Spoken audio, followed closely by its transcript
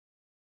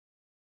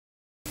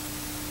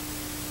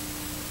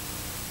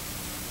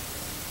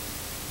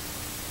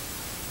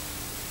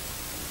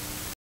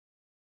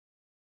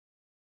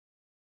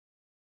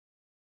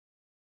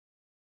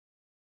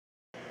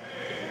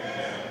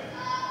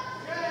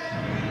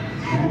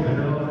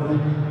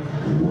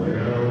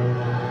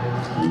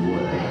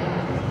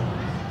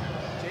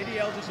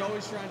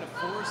always trying to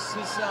force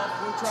himself.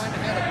 We're trying to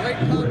have a great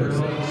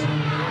conversation.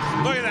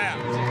 Look at that.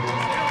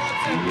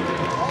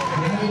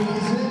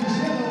 Ladies and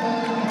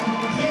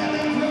gentlemen,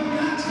 hailing from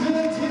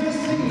Knoxville,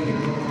 Tennessee,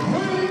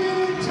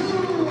 weighing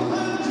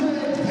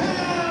 200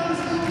 pounds,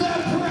 the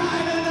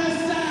pride of the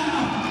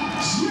South,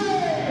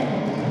 JDL!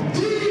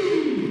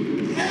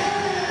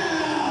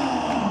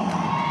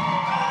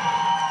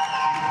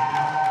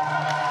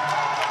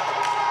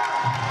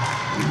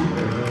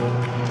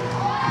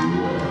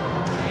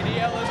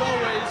 JDL, as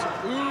always,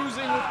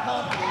 oozing with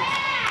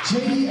confidence.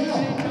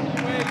 JDL,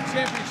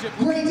 Championship.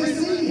 great to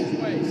see you.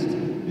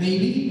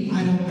 Maybe,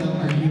 I don't know,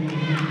 are you?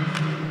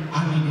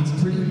 I mean, it's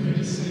pretty good.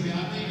 I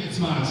think it's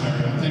my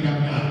turn. I think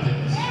I've got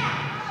this.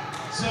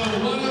 So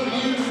why don't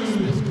you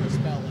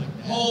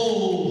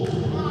hold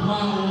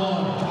my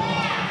water?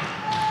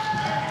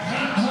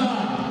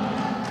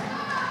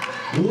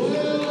 Well.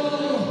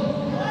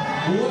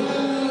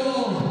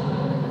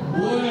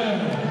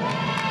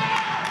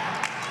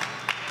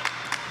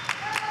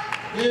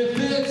 If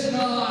it's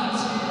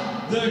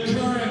not the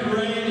current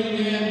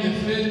reigning and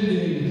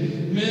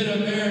defending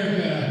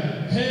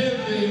Mid-America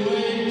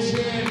Heavyweight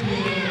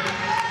Champion,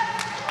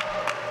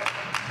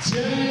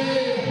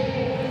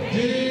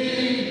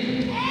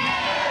 JDL.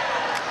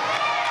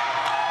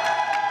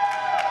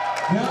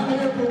 Now I'm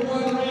here for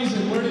one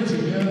reason. Where did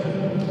you go?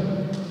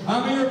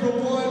 I'm here for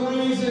one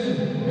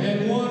reason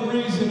and one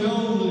reason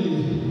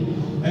only,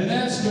 and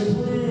that's to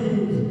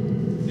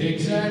prove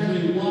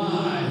exactly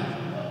why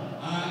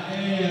I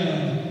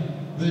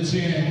am the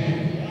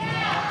champion.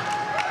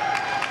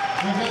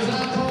 Because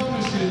I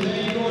promise you, they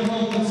ain't going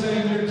home and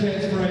saying your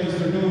catchphrase,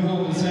 they're going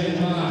home and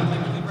saying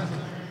mine.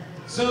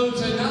 So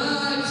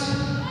tonight,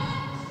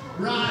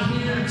 right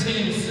here in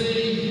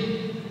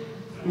Tennessee,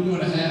 we're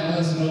going to have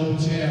us an open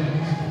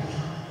challenge.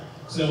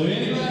 So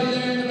anybody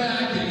there in the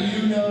back that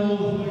you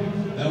know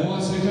that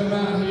wants to come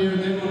out here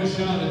and they want a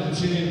shot at the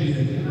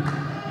champion,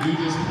 you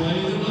just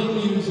play the little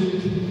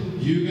music,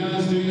 you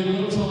guys do your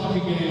little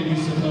talking game you're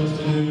supposed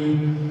to do,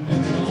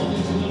 and all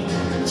these little...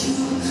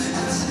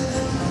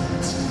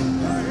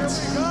 Here we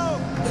go.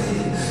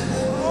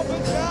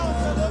 Open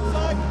challenge, it looks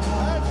like,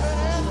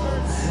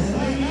 has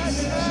been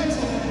answered.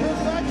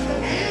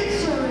 Perfection.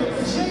 Answering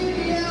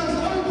JDL's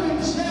open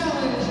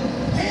challenge,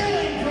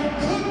 hailing from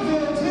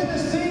Cookville,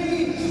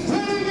 Tennessee,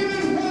 weighing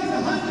in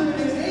at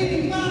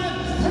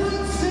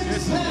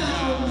 185.6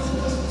 pounds,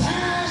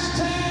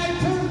 hashtag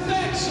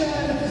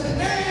perfection,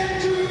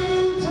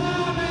 Andrew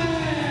Thomas.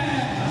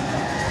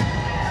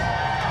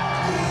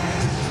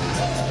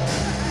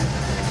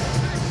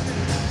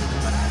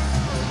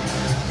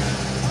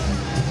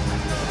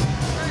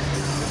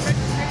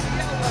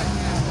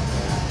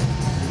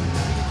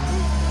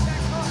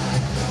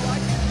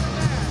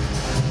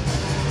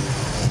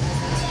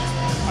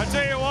 I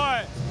tell you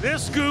what,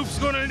 this scoop's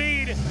gonna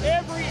need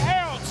every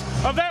ounce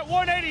of that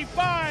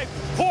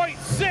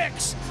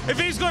 185.6 if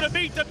he's gonna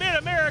beat the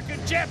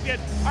Mid-American champion.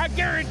 I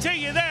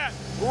guarantee you that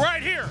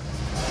right here.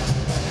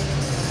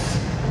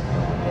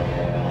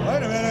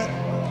 Wait a minute.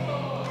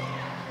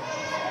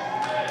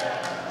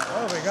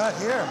 What have we got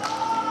here?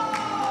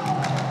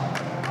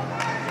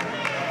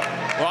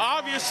 Well,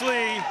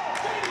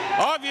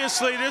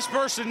 obviously this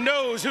person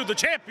knows who the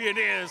champion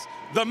is,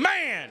 the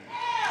man.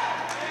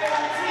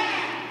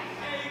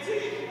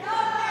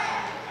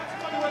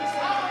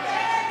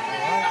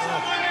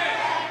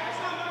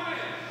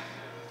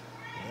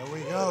 There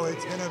we go.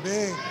 It's going to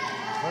be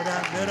for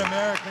that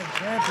Mid-American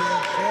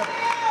Championship.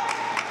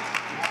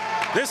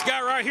 This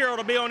guy right here ought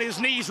to be on his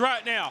knees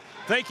right now,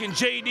 thanking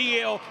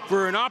JDL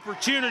for an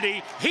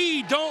opportunity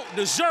he don't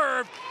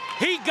deserve.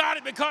 He got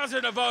it because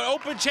of an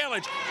open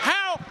challenge.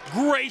 How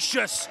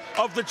gracious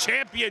of the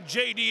champion,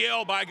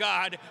 JDL, by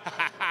God.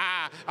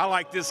 I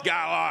like this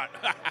guy a lot.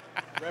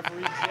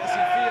 Referee Jesse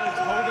Fields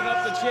holding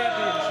up the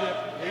championship.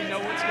 We know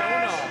what's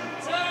going on.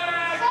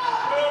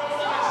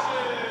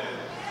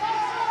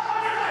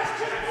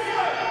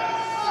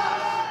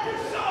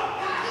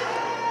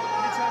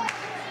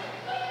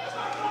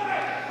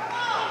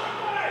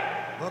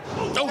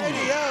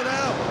 JDL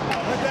now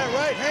with that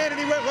right hand,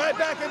 and he went right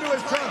back into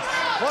his trunks.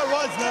 What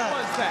was that?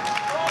 What was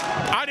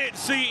that? I didn't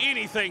see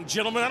anything,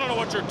 gentlemen. I don't know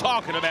what you're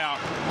talking about,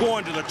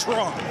 going to the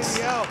trunks.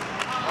 JDL.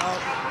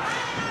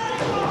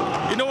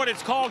 You know what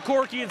it's called,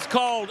 Corky? It's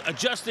called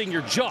adjusting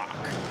your jock.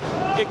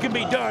 It can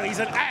be done. He's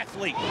an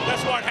athlete.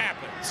 That's what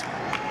happens.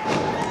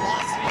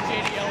 Velocity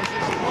JDL is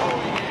just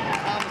throwing Andrew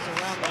Thomas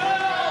around the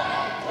ring.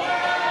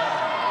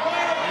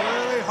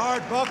 Really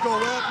hard buckle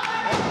whip.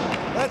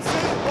 Let's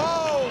see.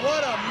 Whoa,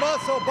 what a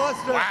muscle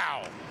buster.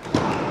 Wow.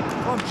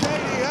 From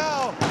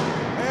JDL.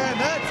 And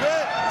that's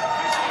it.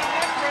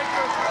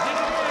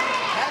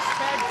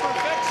 Hashtag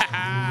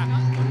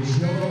perfection.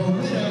 Your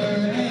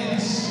winner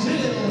and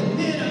still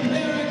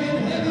Mid-American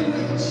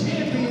Heavyweight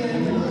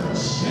Champion,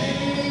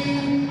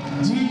 JDL.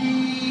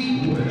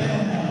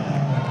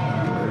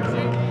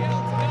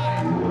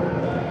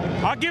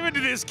 I'll give it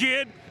to this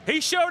kid. He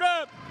showed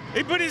up.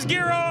 He put his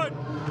gear on.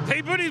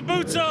 He put his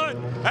boots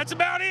on. That's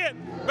about it.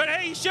 But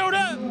hey, he showed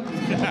up.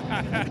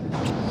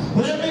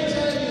 Let me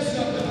tell you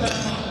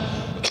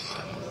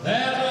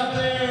That right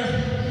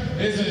there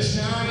is a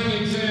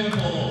shining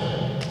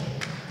example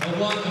of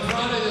what the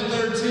Friday the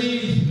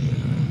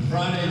 13th,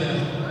 Friday the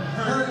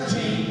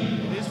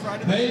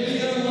 13th, may be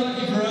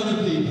unlucky for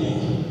other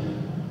people,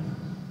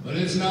 but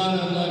it's not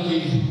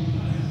unlucky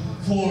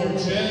for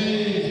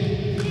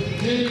JDL.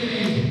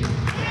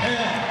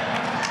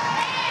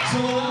 So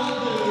what I'll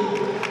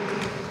do,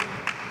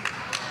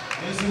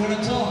 listen when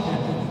I'm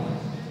talking,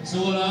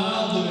 so what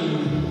I'll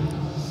do,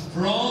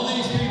 for all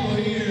these people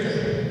here,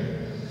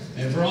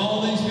 and for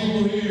all these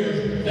people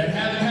here that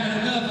haven't had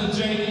enough of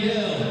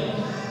JDL,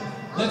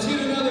 let's get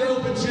another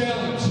open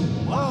challenge.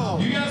 Wow.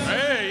 You guys,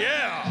 Hey,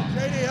 yeah.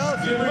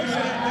 JDL's pushing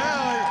it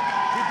now.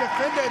 He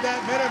defended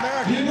that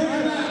Mid-American. you bring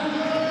him out.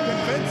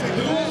 Convincing.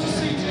 Who wants to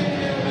see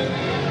JDL win?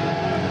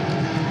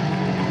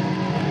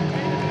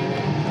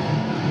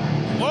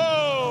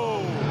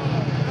 Whoa.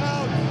 Now,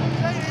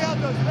 JDL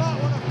does not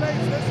want to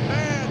face this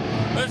man.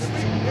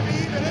 If he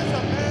even is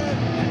a man,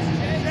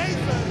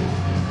 Jason.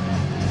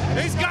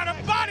 He's got a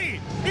body.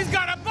 He's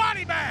got a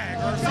body bag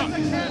or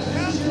something. It's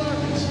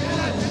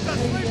a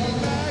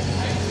sleeping bag.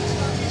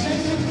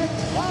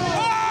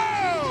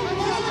 Whoa!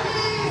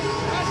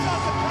 That's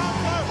not the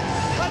counter.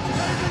 Let's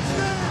take it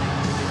soon.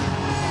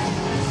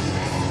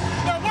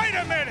 Now, wait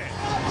a minute.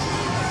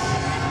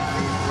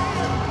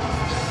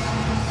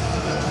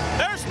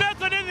 There's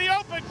nothing in the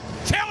open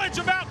challenge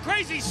about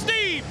Crazy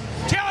Steve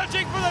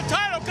challenging for the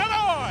title. Come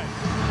on.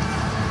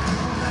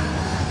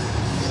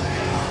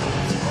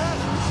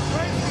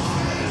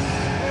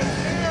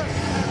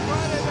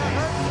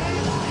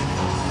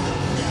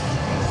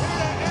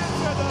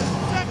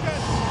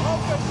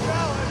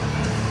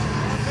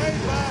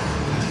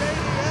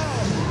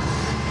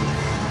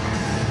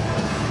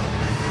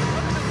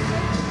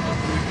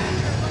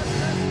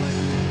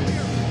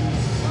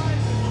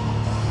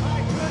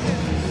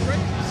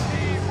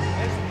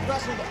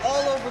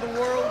 All over the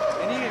world,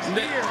 and he is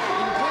here in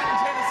Clinton,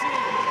 Tennessee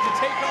to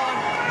take on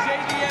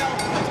JDL.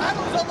 The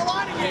title's on the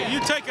line again. You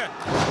take a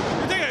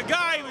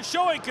guy who was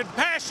showing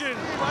compassion.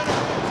 Right a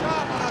good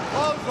chop on a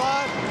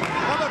clothesline,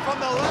 coming from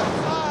the left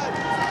side.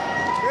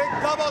 Big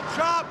double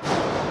chop.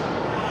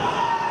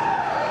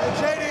 And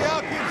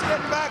JDL keeps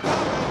getting back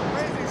up, and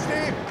Crazy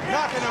Steve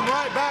knocking him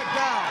right back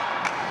down.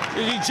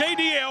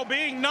 JDL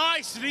being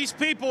nice to these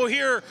people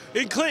here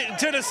in Clinton,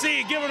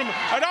 Tennessee, giving them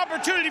an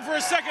opportunity for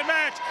a second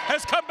match,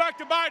 has come back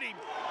to bite him.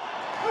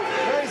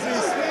 Crazy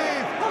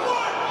Steve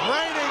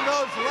raining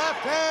those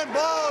left-hand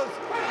blows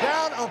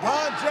down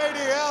upon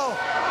JDL.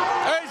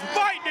 And he's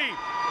biting him.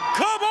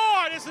 Come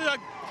on, this is a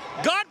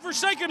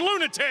godforsaken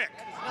lunatic.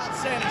 Not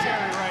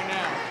sanitary right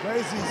now.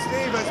 Crazy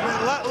Steve has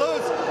been let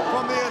loose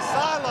from the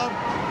asylum.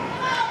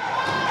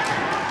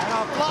 And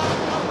a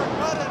flying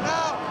uppercut, and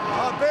now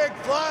a big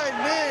flying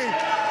knee.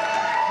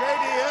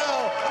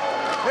 JDL,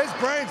 his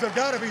brains have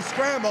got to be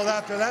scrambled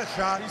after that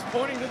shot. He's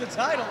pointing to the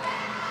title.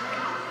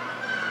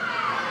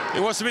 He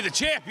wants to be the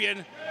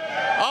champion.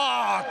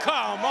 Oh,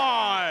 come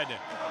on. Ladies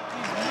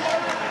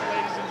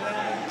and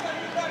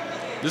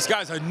gentlemen. This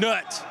guy's a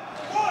nut.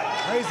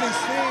 Crazy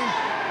Steve,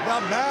 the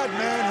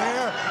madman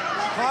here,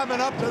 climbing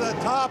up to the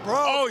top rope.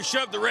 Oh, he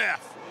shoved the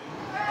ref.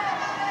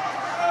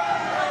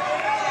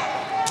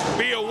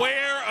 Be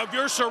aware of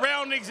your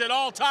surroundings at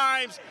all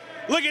times.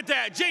 Look at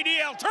that,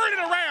 JDL turning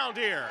around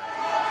here.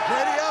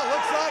 JDL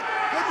looks like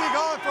could be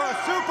going for a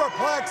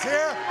superplex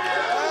here.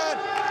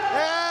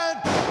 And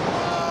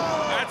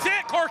That's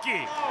it,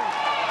 Corky.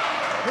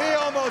 he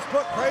almost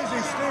put Crazy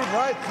Steve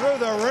right through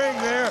the ring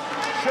there,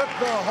 shook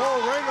the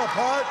whole ring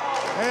apart,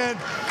 and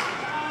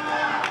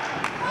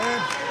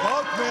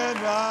both men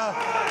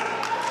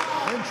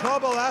in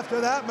trouble after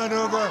that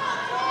maneuver.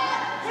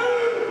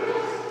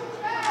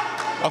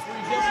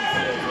 Jesse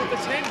Fields with the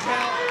 10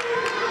 count.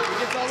 He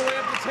gets all the way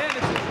up to 10. It's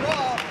a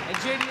draw, and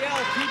JDL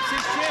keeps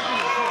his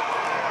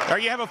championship. There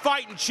you have a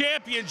fighting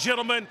champion,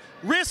 gentlemen,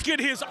 risking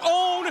his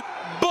own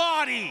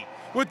body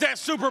with that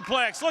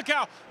superplex. Look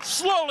how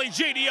slowly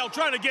JDL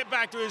trying to get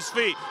back to his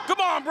feet.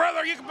 Come on,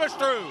 brother, you can push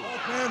through.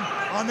 Both men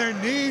on their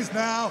knees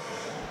now.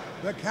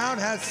 The count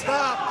has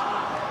stopped.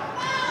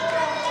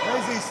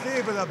 Crazy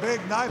Steve with a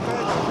big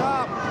knife-edge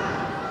chop.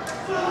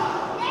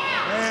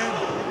 And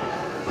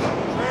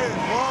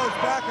trading blows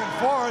back and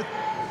forth.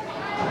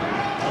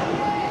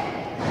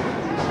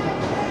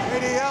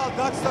 JDL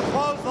ducks the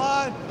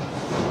clothesline.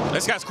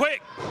 This guy's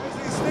quick.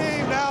 Crazy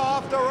Steve now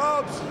off the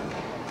ropes.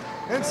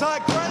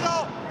 Inside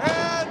cradle,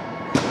 and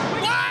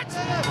What?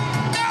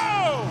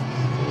 No!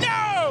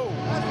 No!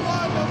 that's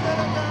why the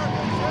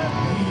Mid-American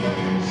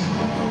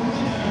Championship.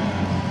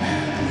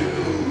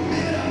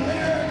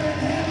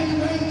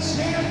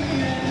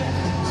 Champion,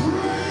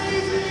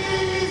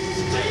 Crazy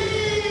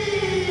Steve!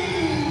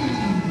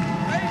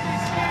 Crazy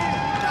Steve,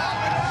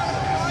 knocking out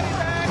the body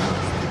bag,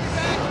 sleeping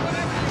bag,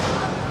 whatever you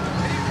want.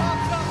 And he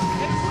pops up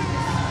and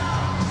wins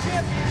the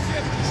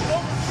championship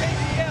over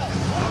JDL.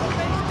 One of the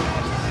major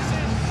matches is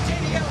in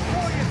JDL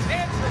Warriors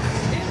answer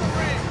in the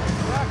ring.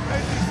 Yeah,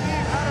 Crazy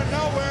Steve out of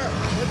nowhere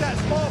with that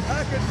small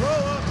package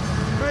roll-up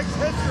makes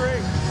history.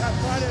 That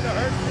Friday the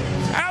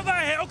 13th. How the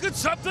hell could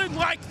something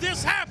like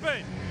this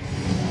happen?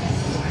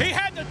 He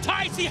had the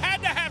tights. He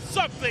had to have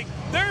something.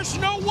 There's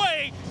no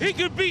way he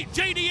could beat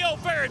JDL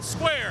fair and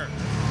square.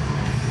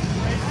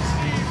 Crazy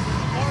Steve,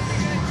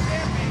 marking in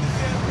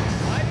championship.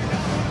 I do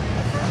not want to be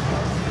the first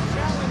person to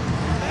challenge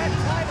that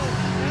title.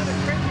 Now that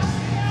Crazy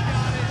Steve's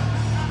got it.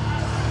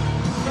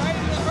 Trying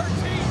to hurt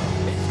team.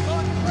 It's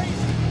gone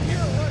crazy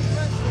here at Rush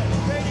Wrestling.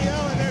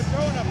 JDL, and they're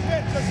throwing a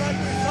fit just like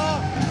we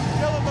saw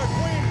Dylan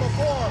McQueen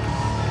before.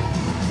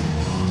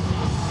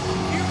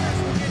 Humors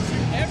will get you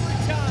every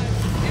time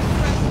in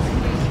wrestling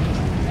business.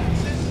 And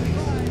since the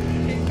pride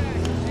came back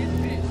and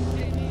pinned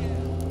JDL.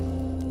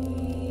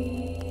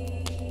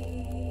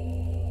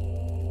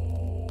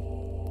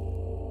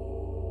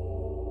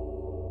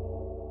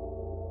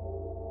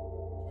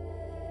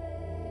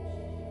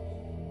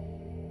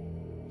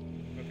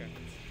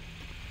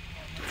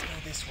 Let's go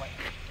this way.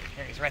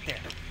 There he is, right there.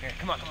 Here,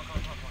 come on.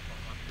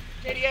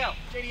 JDL.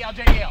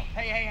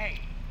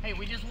 Hey,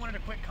 we just wanted a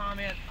quick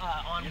comment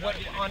on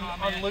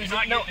losing.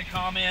 Not getting a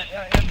comment.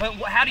 But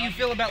how do you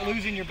feel about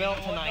losing your belt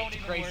tonight to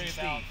Crazy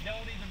Steve?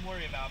 Don't even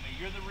worry about me.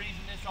 You're the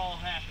reason this all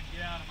happened.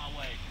 Get out of my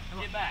way.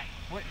 Get back.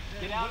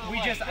 Get out of the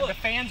way. The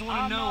fans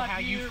want to know how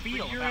you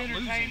feel your about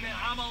losing. entertainment.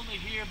 I'm only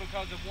here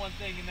because of one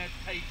thing, and that's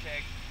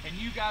paycheck. And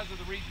you guys are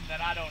the reason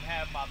that I don't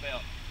have my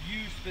belt.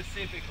 You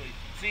specifically.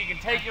 So you can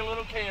take your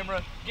little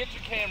camera, get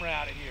your camera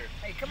out of here.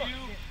 Hey, come on. You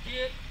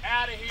get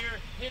out of here,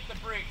 hit the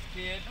bricks,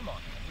 kid. Come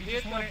on.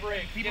 Hit the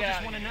bricks. People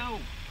just want to know.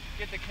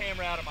 Get the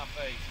camera out of my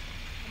face.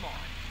 Come on.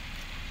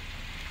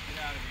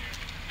 Get out of here.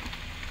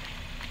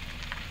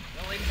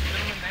 Well, ladies and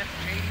gentlemen, that's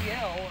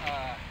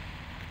JDL,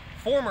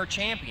 former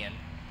champion,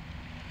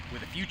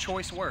 with a few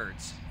choice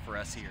words for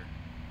us here.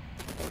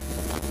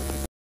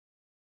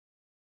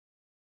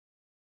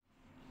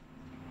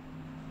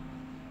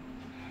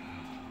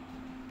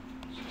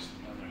 Just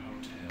another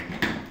hotel.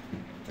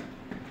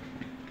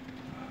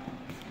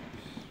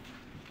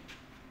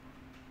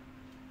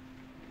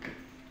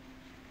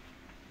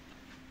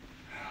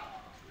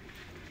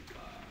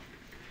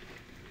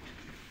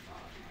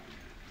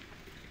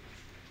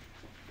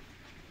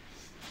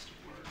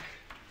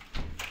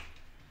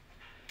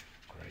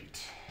 Great.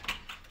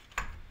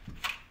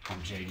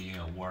 From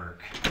JDL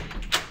work.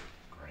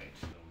 Great.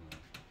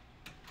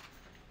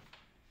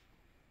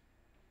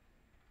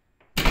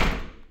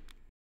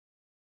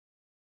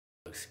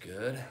 Looks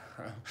good.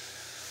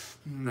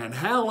 And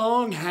how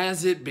long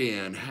has it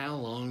been? How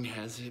long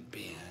has it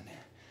been?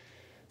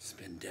 It's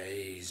been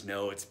days.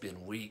 No, it's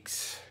been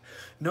weeks.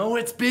 No,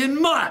 it's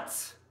been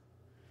months.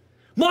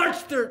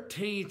 March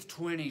 13th,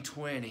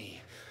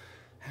 2020.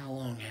 How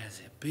long has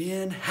it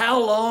been? How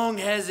long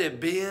has it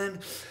been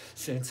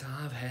since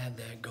I've had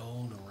that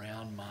gold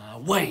around my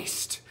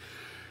waist?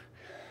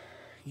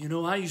 You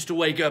know, I used to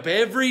wake up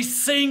every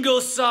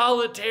single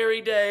solitary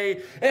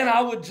day and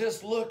I would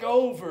just look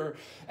over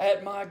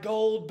at my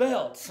gold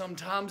belt.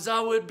 Sometimes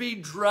I would be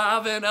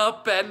driving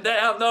up and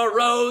down the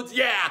roads,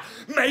 yeah,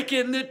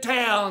 making the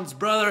towns,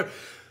 brother.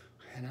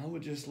 And I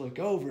would just look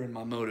over and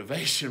my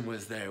motivation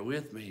was there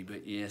with me.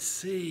 But you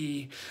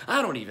see,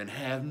 I don't even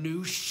have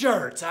new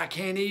shirts. I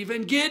can't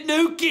even get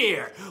new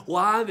gear.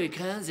 Why?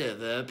 Because of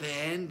the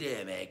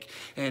pandemic.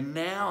 And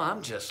now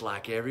I'm just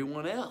like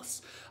everyone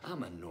else.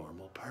 I'm a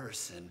normal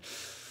person.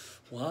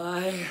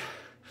 Why?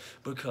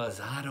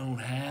 Because I don't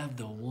have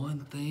the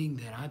one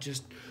thing that I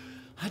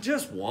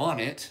just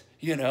want it.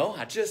 You know,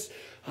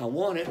 I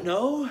want it.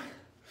 No,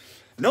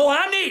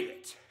 I need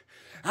it.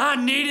 I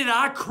need it,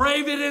 I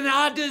crave it, and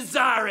I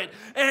desire it.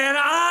 And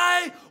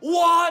I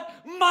want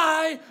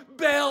my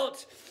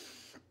belt.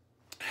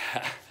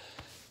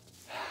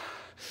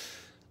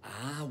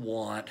 I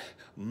want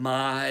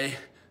my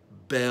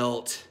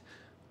belt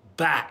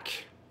back.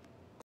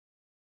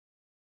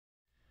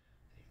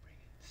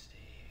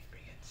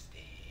 Bring in Steve.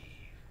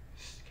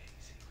 This is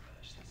Casey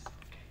Rush. This is all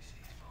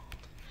Casey's fault.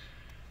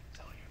 It's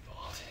all your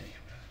fault.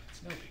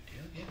 It's no big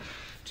deal. Yeah.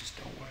 Just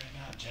don't worry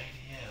about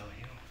JDL.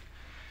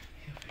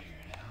 He'll figure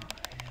it out.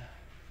 Yeah.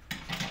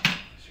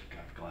 These are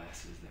got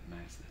glasses that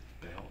match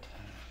the belt.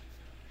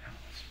 How am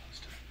I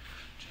supposed to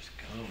just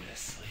go to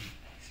sleep?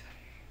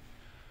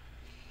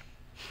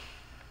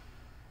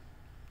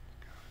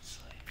 Go to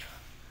sleep.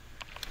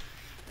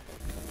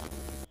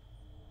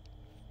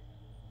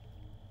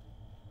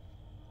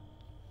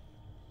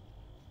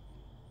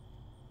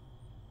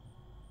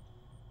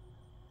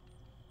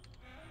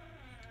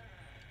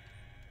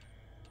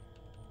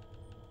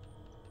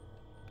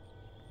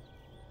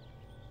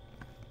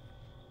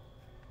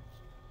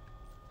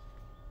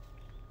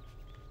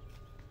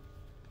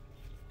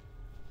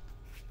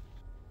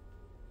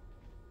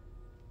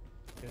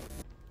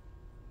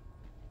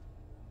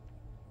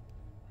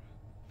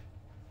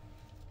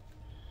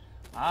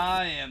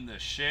 I am the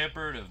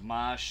shepherd of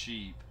my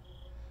sheep.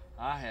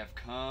 I have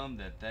come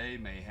that they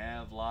may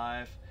have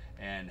life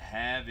and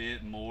have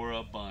it more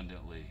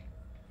abundantly.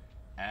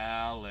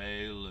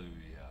 Alleluia.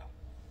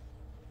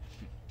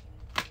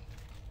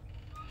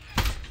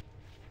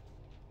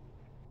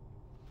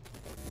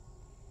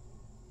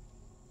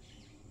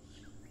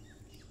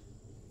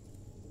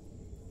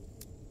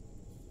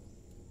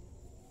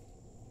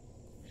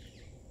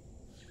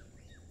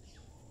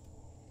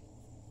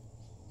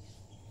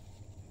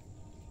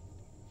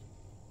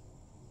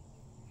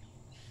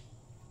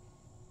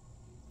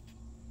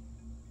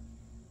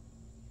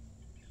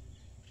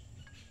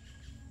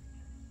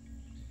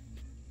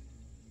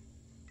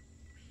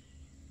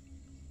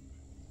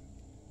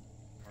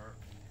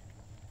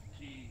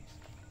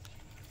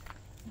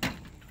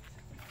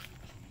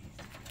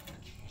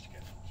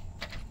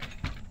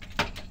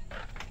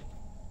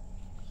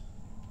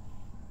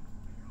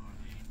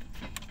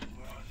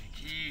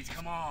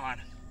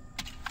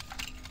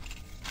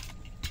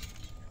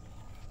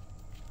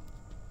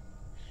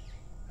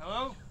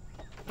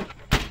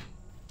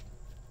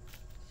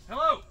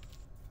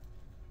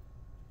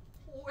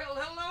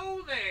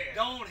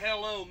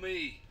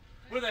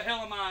 Where the hell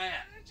am I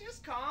at?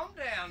 Just calm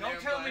down.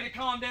 Don't tell me to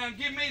calm down.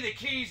 Give me the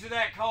keys to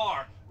that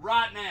car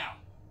right now.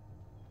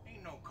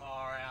 Ain't no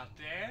car out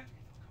there.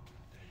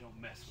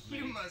 Don't mess with me.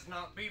 You must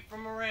not be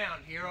from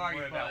around here, are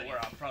you, Worry about buddy?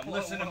 where I'm from.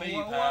 Listen to me,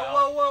 whoa, pal.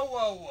 Whoa, whoa,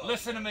 whoa, whoa.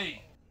 Listen to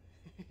me.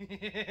 What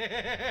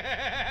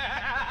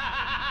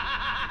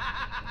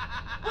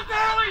the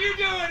hell are you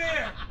doing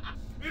here?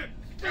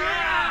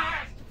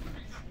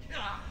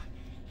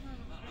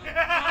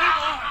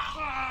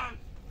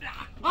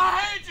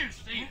 I hate you,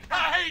 Steve.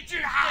 I hate you,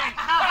 Steve. I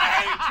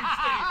hate you,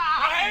 Steve.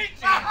 I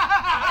hate you. I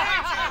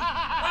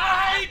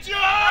hate you. I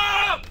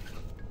hate you.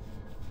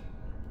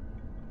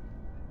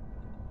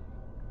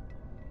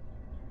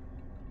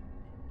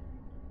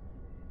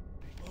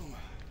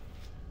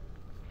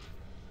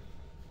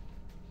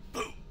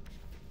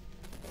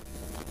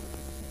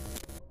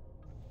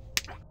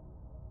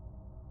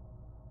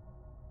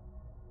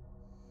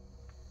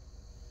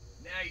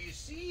 Now you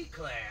see,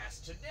 class,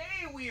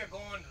 today we are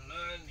going to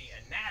learn the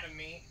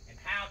anatomy and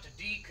how to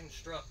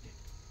deconstruct it.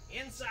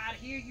 Inside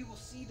here you will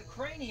see the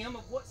cranium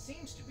of what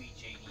seems to be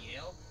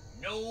JDL,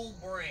 no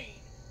brain.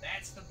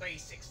 That's the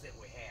basics that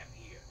we have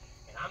here.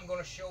 And I'm going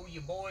to show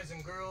you boys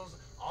and girls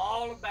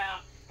all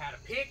about how to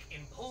pick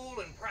and pull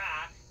and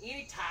pry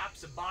any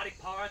types of body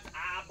parts,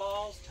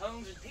 eyeballs,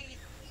 tongues, and teeth.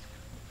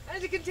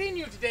 And to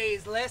continue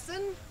today's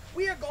lesson,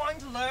 we are going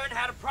to learn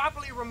how to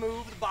properly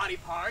remove the body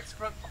parts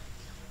from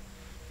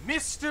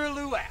Mr.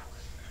 Llewellyn.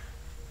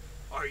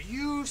 Are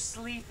you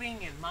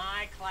sleeping in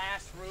my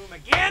classroom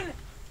again?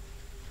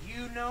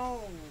 You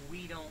know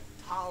we don't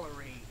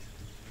tolerate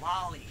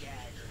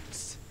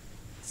lollygaggers,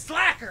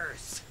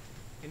 slackers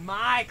in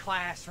my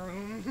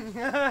classroom.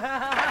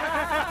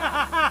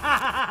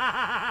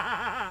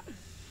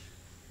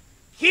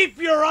 Keep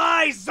your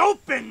eyes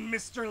open,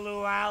 Mr.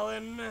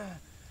 Llewellyn.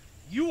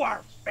 You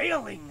are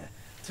failing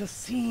to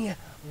see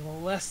the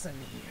lesson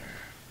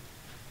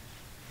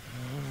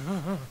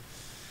here.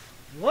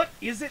 What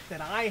is it that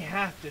I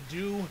have to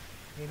do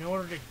in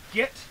order to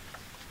get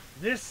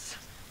this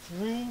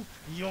through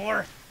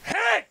your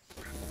head?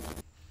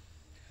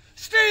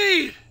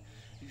 Steve!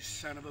 You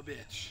son of a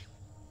bitch.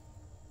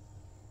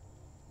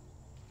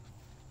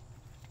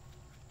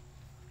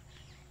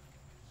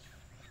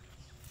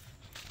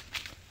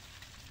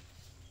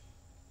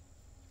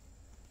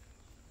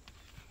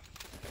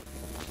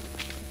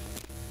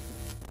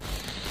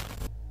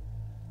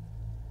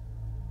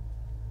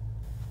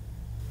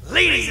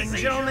 Ladies and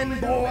gentlemen,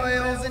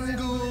 boys and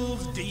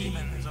ghouls,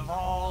 demons of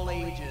all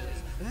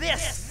ages,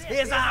 this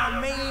is our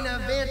main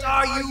event.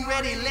 Are you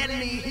ready? Let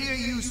me hear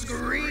you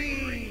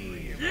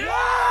scream.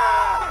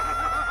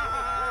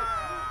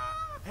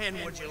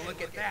 And would you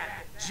look at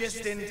that?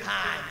 Just in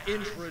time,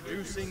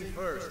 introducing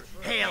first,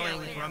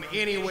 hailing from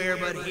anywhere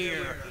but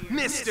here,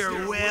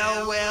 Mr.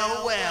 Well,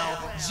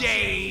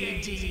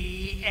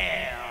 JDL.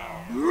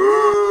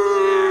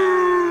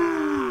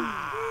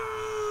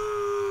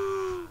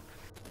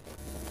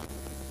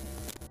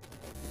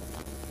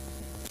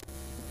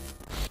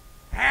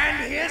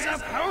 And his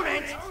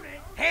opponent,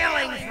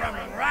 hailing from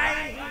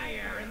right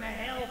here in the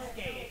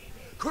hellscape,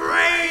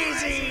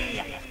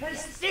 Crazzy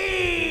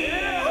Steve!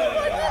 Oh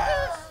my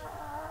goodness!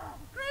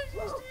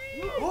 Crazzy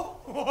Steve!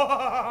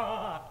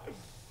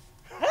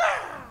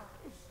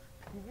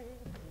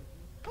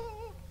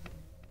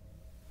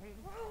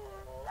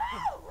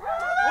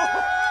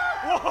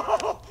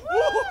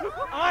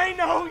 I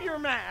know you're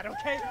mad,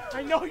 okay?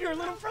 I know you're a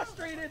little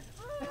frustrated.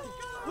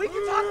 We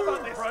can talk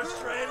about this.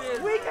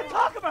 Frustrated? We can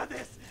talk about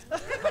this.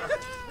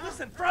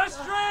 Listen,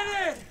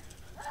 frustrated.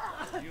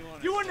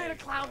 You wouldn't hit a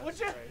clown, would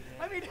you?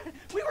 I mean,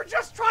 we were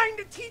just trying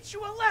to teach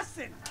you a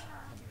lesson.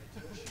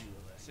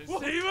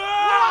 Steve!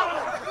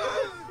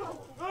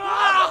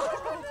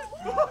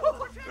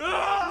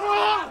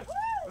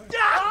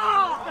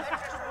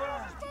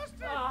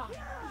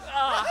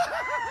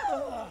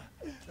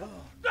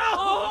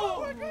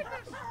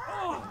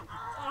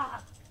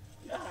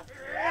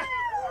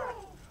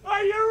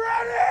 Are you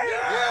ready?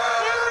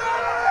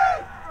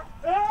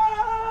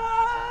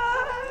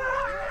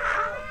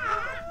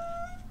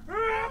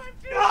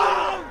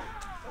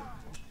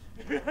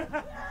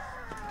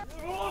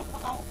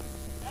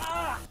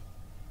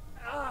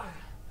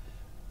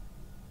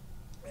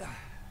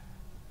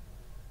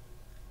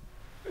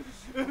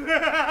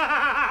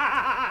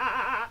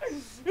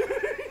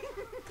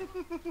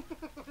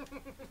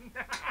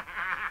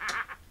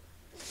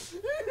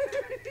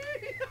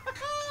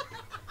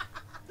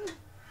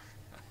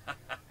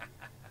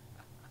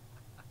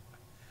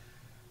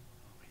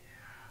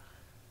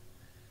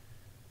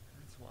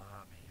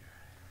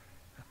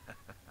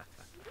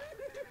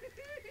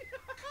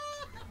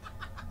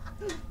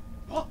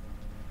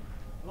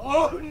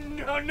 Oh,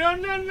 no, no,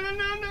 no, no,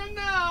 no, no,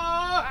 no!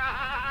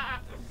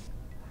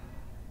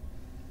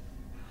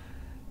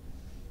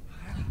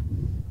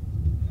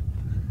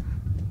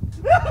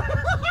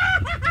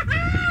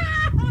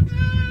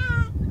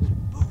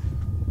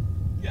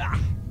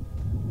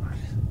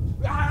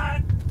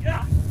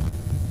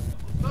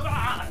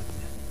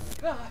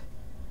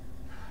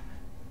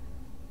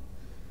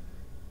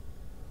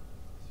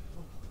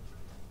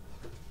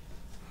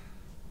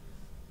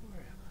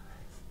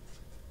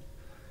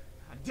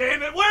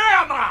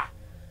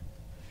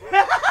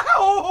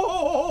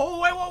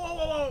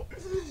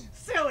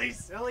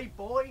 silly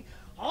boy.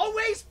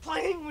 Always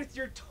playing with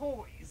your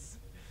toys.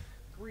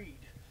 Greed.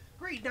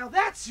 Greed. Now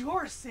that's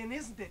your sin,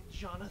 isn't it,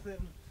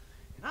 Jonathan?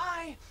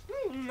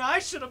 And I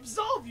should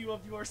absolve you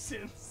of your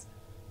sins.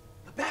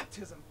 A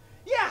baptism.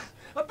 Yeah,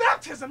 a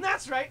baptism,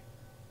 that's right.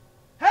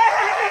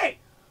 Hey!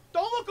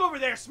 Don't look over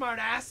there,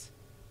 smartass.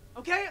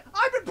 Okay?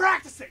 I've been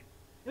practicing.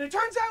 And it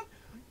turns out,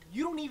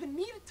 you don't even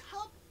need a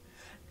tub.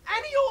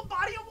 Any old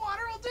body of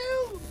water will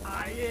do.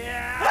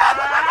 Yeah.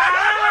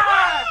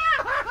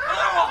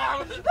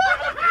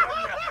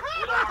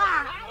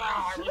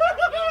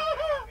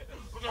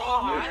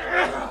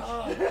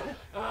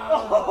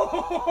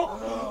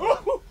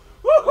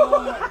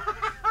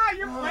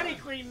 You're plenty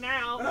clean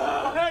now.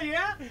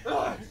 Yeah?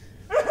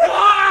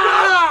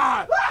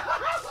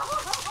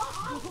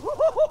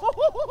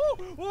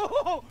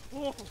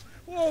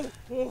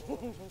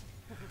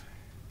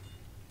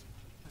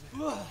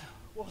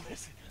 Well,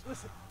 listen.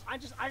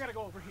 I gotta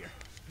go over here.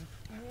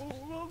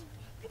 Oh,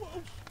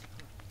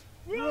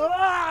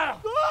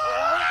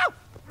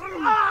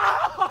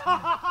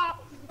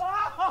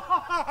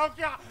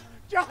 John,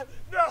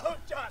 no,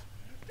 John,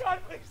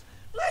 please.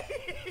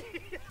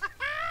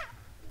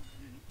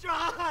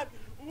 John,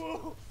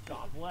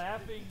 stop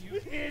laughing, you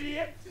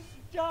idiot.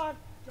 John.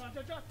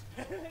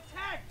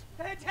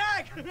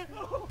 Tag.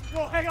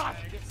 Oh, hang on.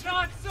 It's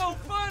not so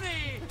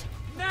funny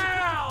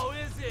now,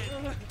 is it?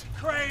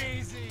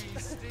 Crazy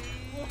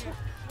Steve.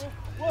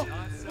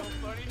 Not so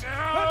funny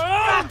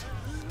now.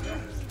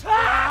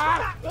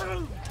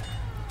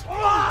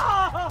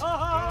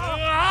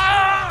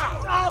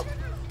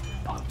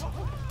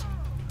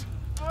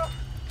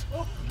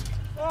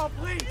 Oh,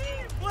 please.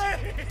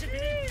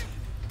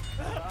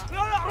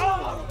 No.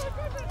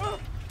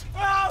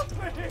 Oh,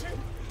 please.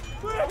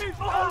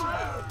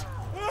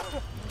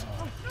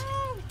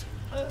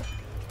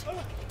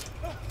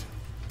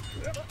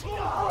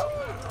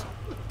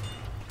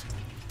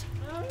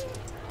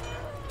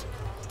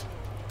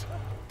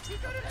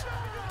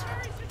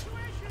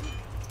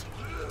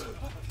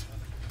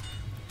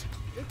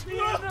 It's the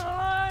end of the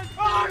line!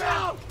 Oh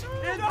no!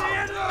 It's the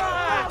end of the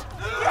line!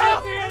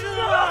 It's the end of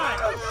the line!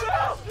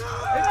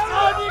 It's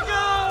time to go!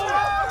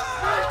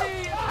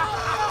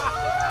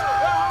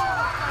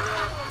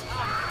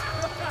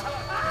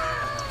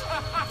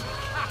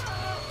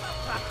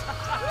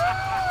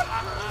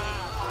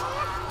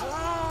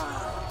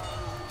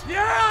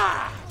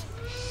 Yeah!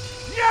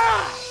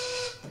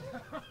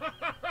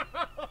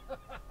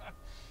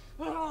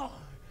 Oh,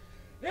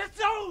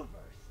 it's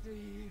over,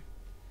 Steve.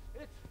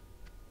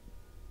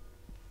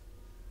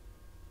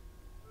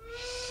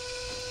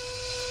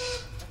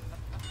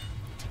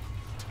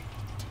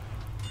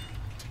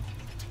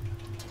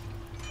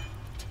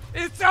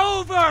 It's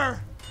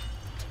over!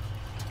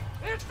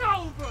 It's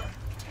over!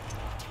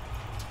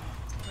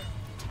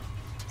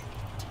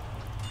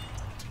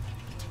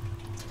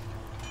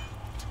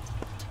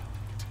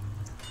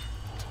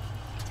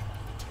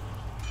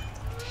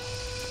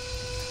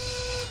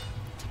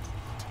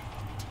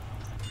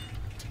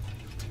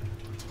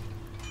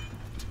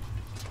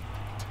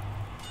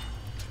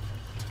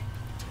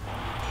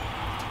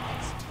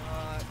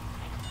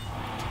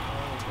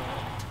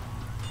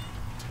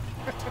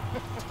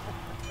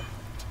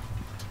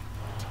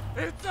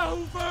 It's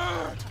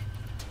over!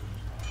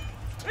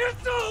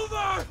 It's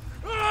over!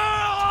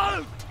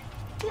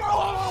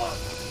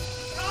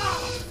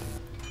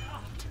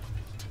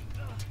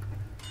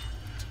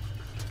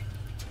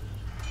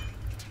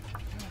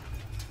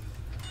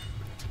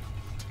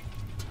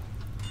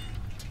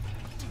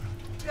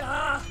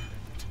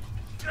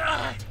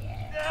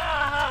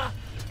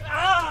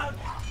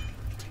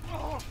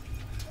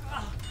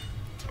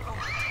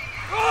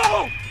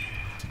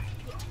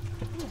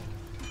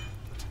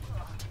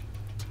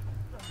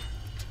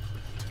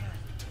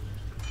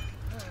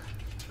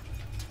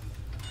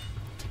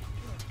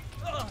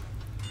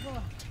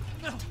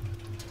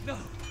 No!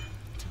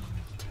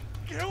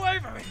 Get away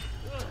from me!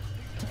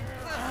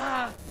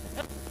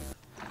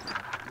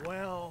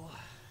 Well.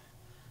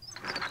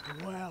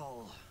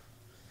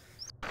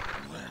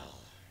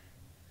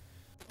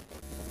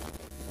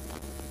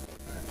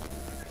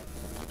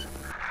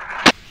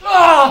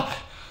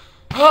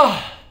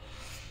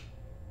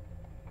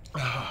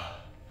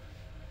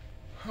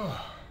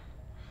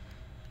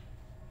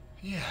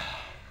 Yeah.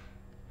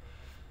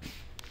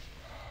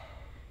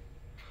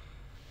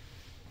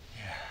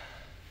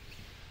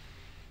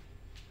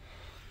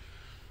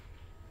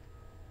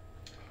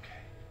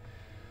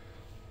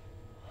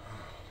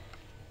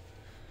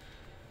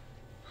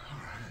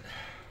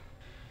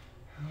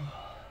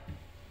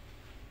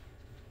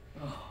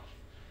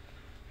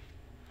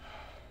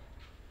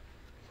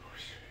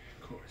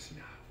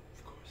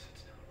 Of course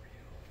it's not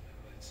real.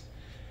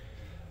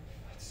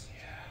 That's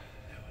yeah,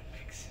 that would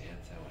make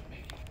sense. That would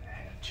make the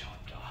head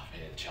chopped off.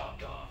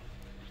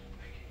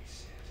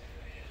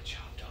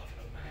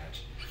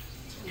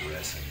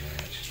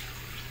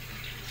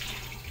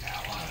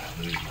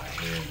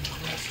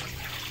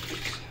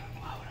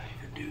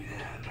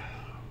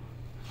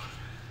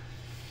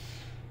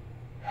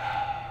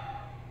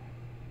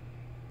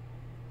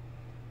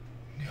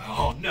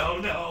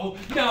 No,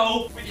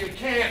 no, but you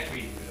can't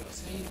be, Will.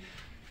 See?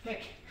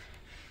 Nick,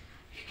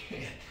 you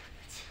can't.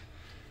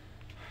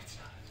 It's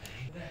not a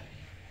thing.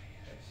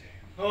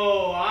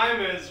 Oh, I'm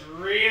as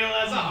real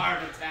as a heart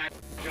attack,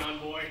 John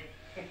boy.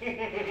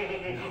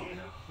 No.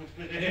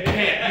 You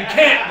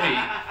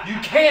can't be. You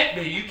can't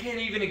be. You can't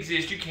even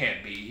exist. You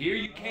can't be here.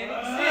 You can't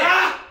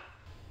exist.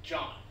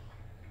 John.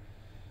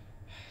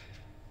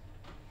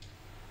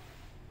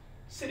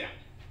 Sit down.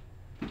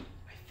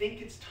 I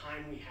think it's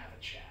time we have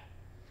a chat.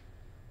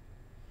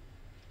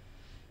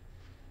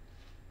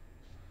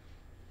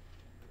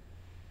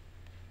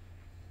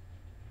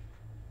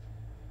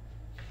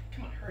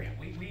 Come on, hurry up.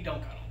 We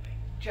don't got all day.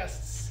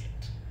 Just sit.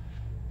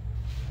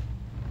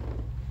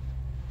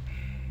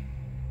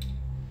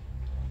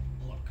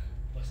 Look,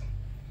 listen.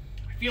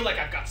 I feel like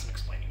I've got some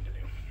explaining to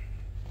do.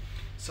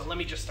 So let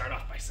me just start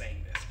off by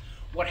saying this.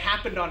 What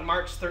happened on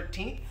March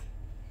 13th?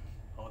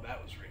 Oh,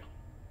 that was real.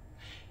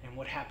 And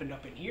what happened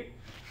up in here?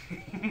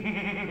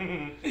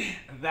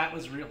 That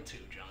was real too,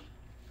 John.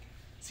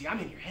 See, I'm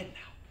in your head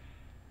now.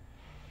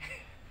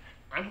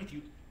 I'm with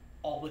you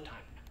all the time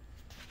now.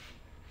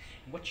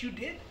 And what you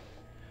did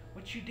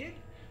when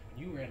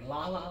you were in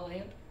La La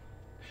Land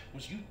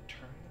was you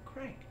turned the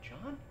crank,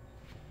 John.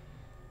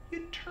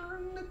 You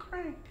turned the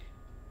crank.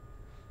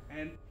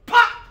 And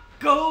pop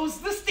goes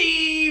the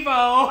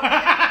Steve-O.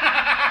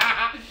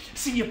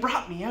 See, you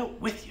brought me out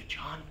with you,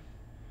 John.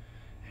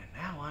 And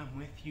now I'm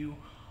with you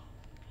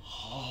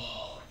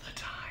all the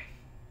time.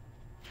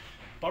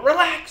 But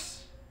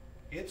relax.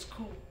 It's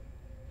cool.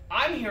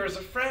 I'm here as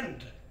a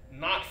friend,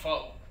 not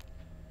foe.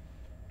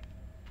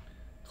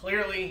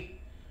 Clearly,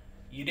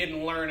 you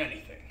didn't learn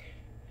anything.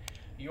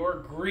 Your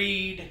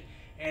greed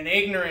and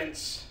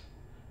ignorance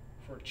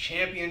for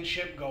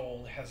championship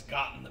gold has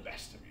gotten the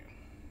best of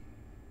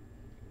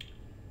you.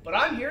 But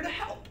I'm here to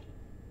help.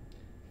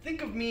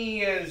 Think of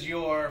me as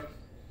your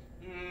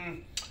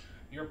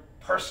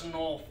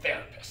personal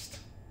therapist.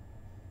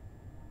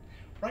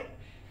 Right?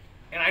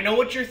 And I know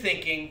what you're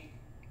thinking.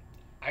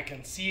 I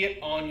can see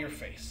it on your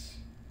face.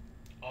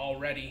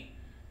 Already,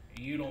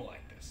 you don't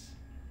like this.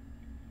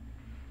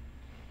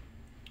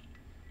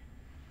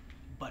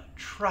 But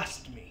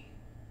trust me,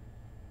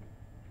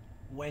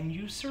 when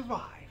you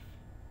survive,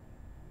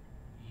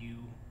 you